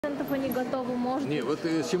Они готовы, может. Не, вот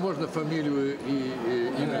если можно фамилию и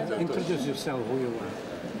имя. Introduce yourself, who you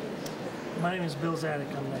are. My name is Bill Zadik.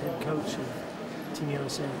 I'm the head coach of Team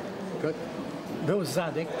USA. Как? Bill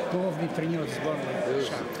Zadik, главный тренер сборной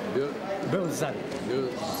США. Bill Zadik. Билл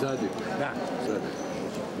Задик. Да.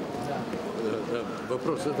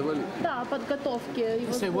 Вопрос задавали? Да, подготовки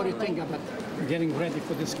его Say, what do you сборной. think about getting ready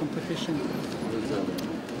for this competition?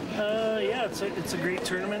 Yeah, it's a great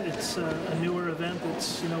tournament. It's a newer event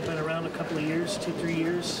that's been around a couple of years, 2-3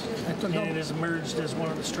 years, and it has emerged as one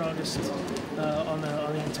of the strongest on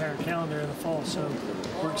the entire calendar in the fall. So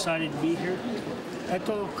we're excited to be here.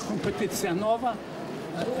 Это компетиция новая,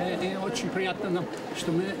 и очень приятно нам,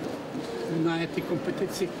 что мы на этой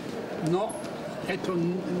компетиции, но это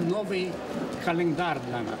новый календарь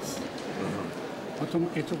для нас. Потом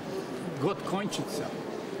этот год кончится.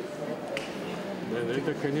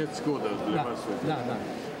 Это конец года для вас. Да.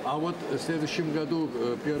 А вот в следующем году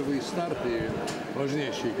первые старты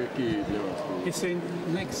важнейшие какие для вас? It's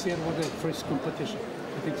next year what the first competition.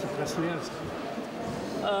 I think it's Красноярск.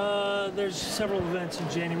 There's several events in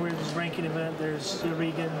January. There's a ranking event. There's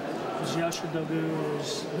Regan. There's Yasha Dogu.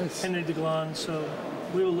 There's Henry Deglan. So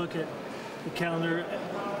we will look at the calendar.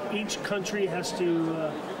 Each country has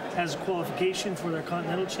qualification for their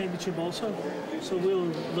continental championship also. So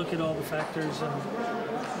we'll look at all the factors.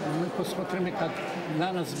 Мы посмотрим, как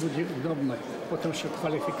для нас будет удобно, потому что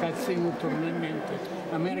квалификации в турнименте.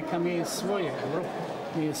 Америка имеет свое, Европа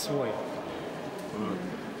имеет свое.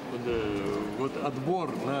 Вот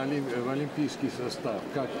отбор в олимпийский состав,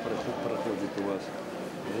 как проходит у вас?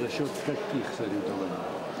 За счет каких соревнований?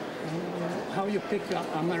 How you pick an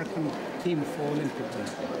American team for Olympic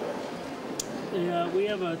Games? Yeah, we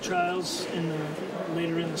have trials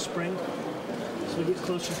later in the spring. So we get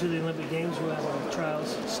closer to the Olympic Games, we'll have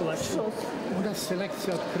trials selection. У нас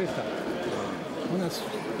селекция открыта. У нас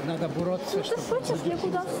надо бороться, Ты хочешь мне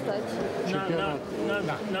куда встать?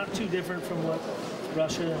 Not too different from what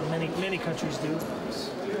Russia and many countries do.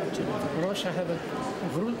 Russia have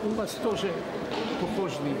у вас тоже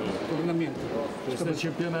похожий турнамент. То есть на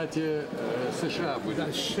чемпионате США будет?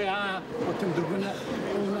 Да, США, потом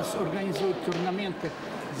у нас организуют турнаменты,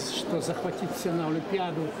 что захватиться на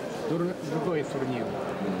Олимпиаду, другой турнир.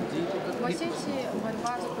 В Осетии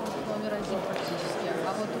борьба спорт номер один практически.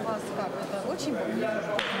 А вот у вас как? Это очень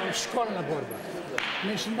популярно? Школьная борьба.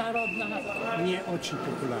 Международная не очень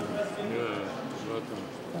популярна.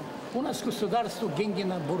 У нас государство деньги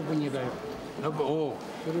на борьбу не дает.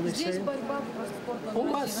 Здесь борьба спорт номер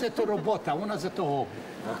У вас это работа, у нас это хобби.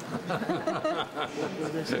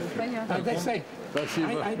 Понятно. They say,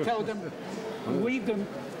 I tell them, we don't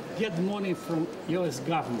get money from U.S.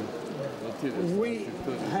 government. We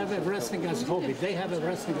have a wrestling as hobby. They have a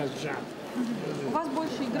wrestling as job. У вас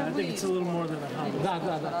больше I think игровые. it's a little more than a hobby.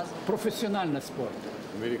 Да. Профессиональный спорт.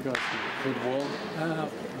 Американский футбол.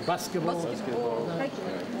 Баскетбол.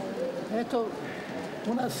 Это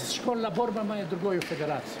у нас школьная борьба, моя другую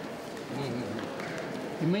федерацию.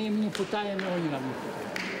 И мы им не путаем, и они нам не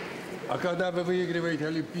путаем. А когда вы выигрываете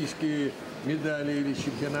олимпийские медали или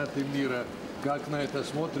чемпионаты мира, как на это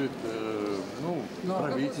смотрит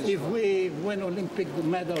правительство? If we win Olympic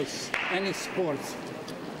medals, any sports,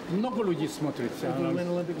 много людей смотрят. If we win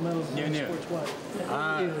Olympic medals in Не. sports, what?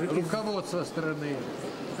 А руководство страны?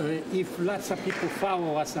 If lots of people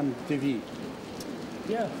follow us on TV.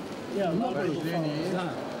 Yeah, a lot of people follow.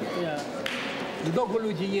 Да. Yeah. Много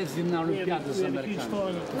людей ездят на We have Олимпиаду с a huge американцами.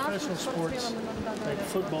 following of professional sports like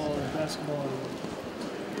football and basketball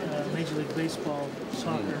and Major League Baseball,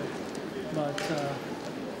 soccer. But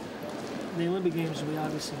the Olympic Games, we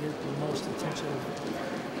obviously get the most attention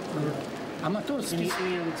Аматорский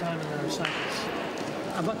any other time in our cycles.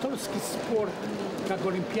 Аматорский спорт, как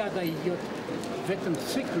Олимпиада идет в этом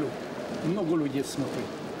цикле, много людей смотрят.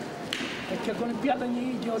 А как Олимпиада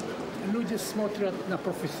не идет, люди смотрят на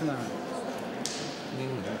профессионалов.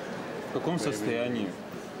 В каком состоянии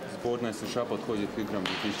сборная США подходит к играм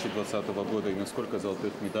 2020 года и на сколько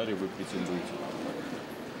золотых медалей вы претендуете?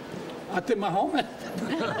 А ты Мохаммед?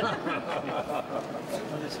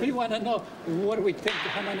 We want to know what we take,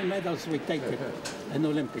 how many medals we take in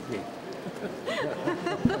Olympic Games.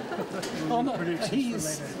 Oh no,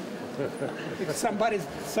 he's. If somebody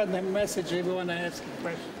send a message, we want to ask a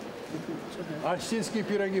question. А осетинские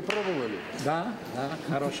пироги пробовали? Да,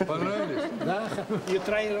 хорошо. Понравились? Да, you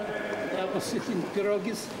try Ossetin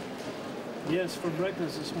пироги? Yes, for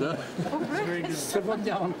breakfast this morning. It's very good.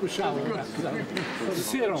 Сегодня он кушал. С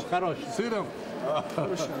сыром хороший. С сыром?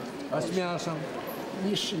 А с мясом?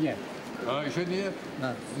 Еще нет. А, еще нет?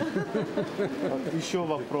 Да. Еще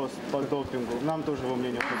вопрос по допингу. Нам тоже его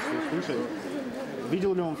мнение хочется услышать.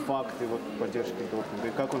 Видел ли он факты вот, поддержки допинга?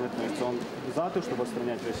 И как он относится? Он за то, чтобы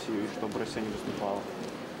отстранять Россию, и чтобы Россия не выступала?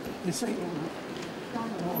 You say,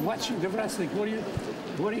 watching the wrestling,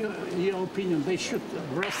 what are your opinion? They should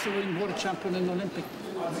wrestling world champion in Olympic.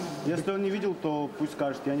 Если он не видел, то пусть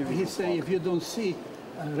скажет, я не видел. He say if you don't see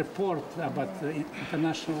a report about the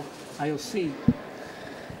international IOC.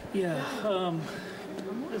 Yeah,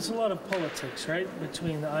 there's a lot of politics, right,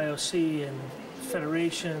 between the IOC and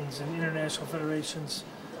federations and international federations.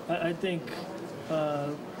 I think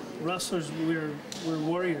wrestlers, we're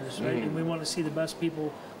warriors, right, and we want to see the best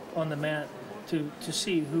people on the mat to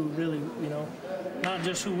see who really, you know, not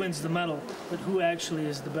just who wins the medal, but who actually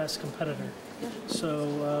is the best competitor.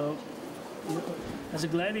 So as a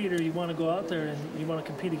gladiator, you want to go out there and you want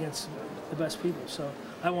to compete against the best people. So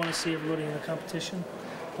I want to see everybody in the competition.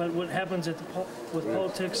 But what happens with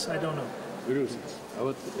politics, I don't know. Брюс, а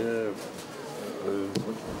вот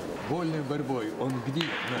вольной борьбой он где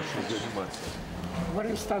начал заниматься? Where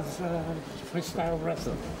you start freestyle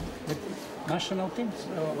wrestling? With national teams?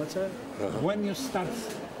 What's that? When you start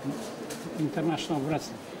international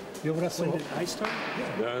wrestling? You wrestle? When did I start?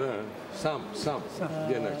 Да, да. Сам.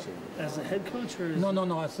 Где начал? As a head coach or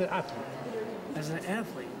No, as an athlete. as an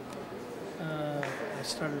athlete? I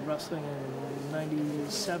started wrestling in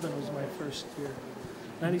 97 was my first year.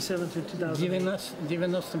 97 to 2000. В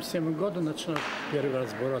 97 году начал первый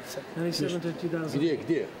раз бороться. 97 to 2000.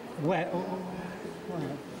 Где? Where?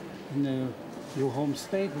 In your home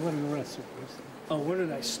state, where you wrestle? Oh, where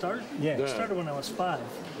did I start? Yeah. I started when I was 5.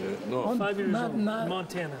 Но 5 years old.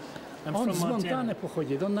 Montana. I'm Он from с Монтаны Montana.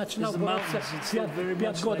 походит, он начинал It's the бороться, mountains, it's still very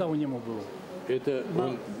 5 much года like- у него было. это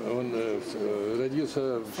он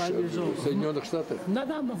родился в 5 years old. Соединенных Штатах? Да,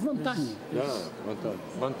 в Монтане. Да,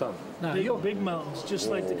 Монтан. Да, Big mountains, just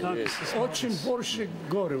like the Caucasus очень Mountains. больше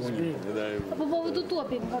горы у него. Да, А по поводу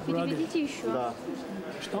допинга, переведите еще. Да,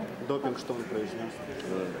 Что? допинг, что он произнес.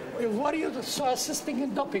 What are you so assisting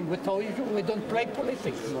in doping? We told you we don't play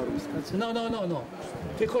politics. No.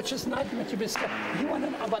 Ты хочешь знать, мы тебе скажем. You want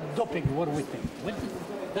to know about doping, what we think.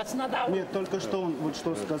 That's not our... Нет, только что он вот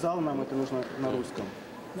что сказал нам, это нужно на русском.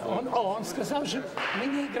 Он сказал же, мы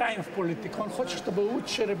не играем в политику, он хочет, чтобы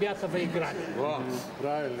лучшие ребята выиграли.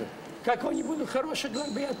 правильно. Как они будут хорошие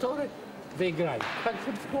гладиаторы, выиграют. Как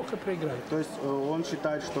будут плохо проиграют. То есть он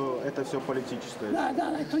считает, что это все политическое. Да,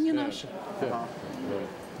 это не наше.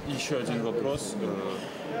 Еще один вопрос.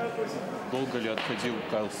 Долго ли отходил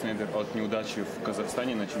Кайл Снайдер от неудачи в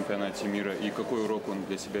Казахстане на чемпионате мира и какой урок он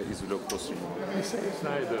для себя извлек после него?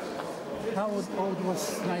 Снайдер. How old was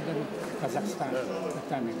Snyder in Kazakhstan at the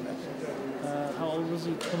time? How old was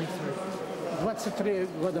he? 23. 23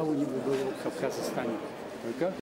 года у него было в Казахстане.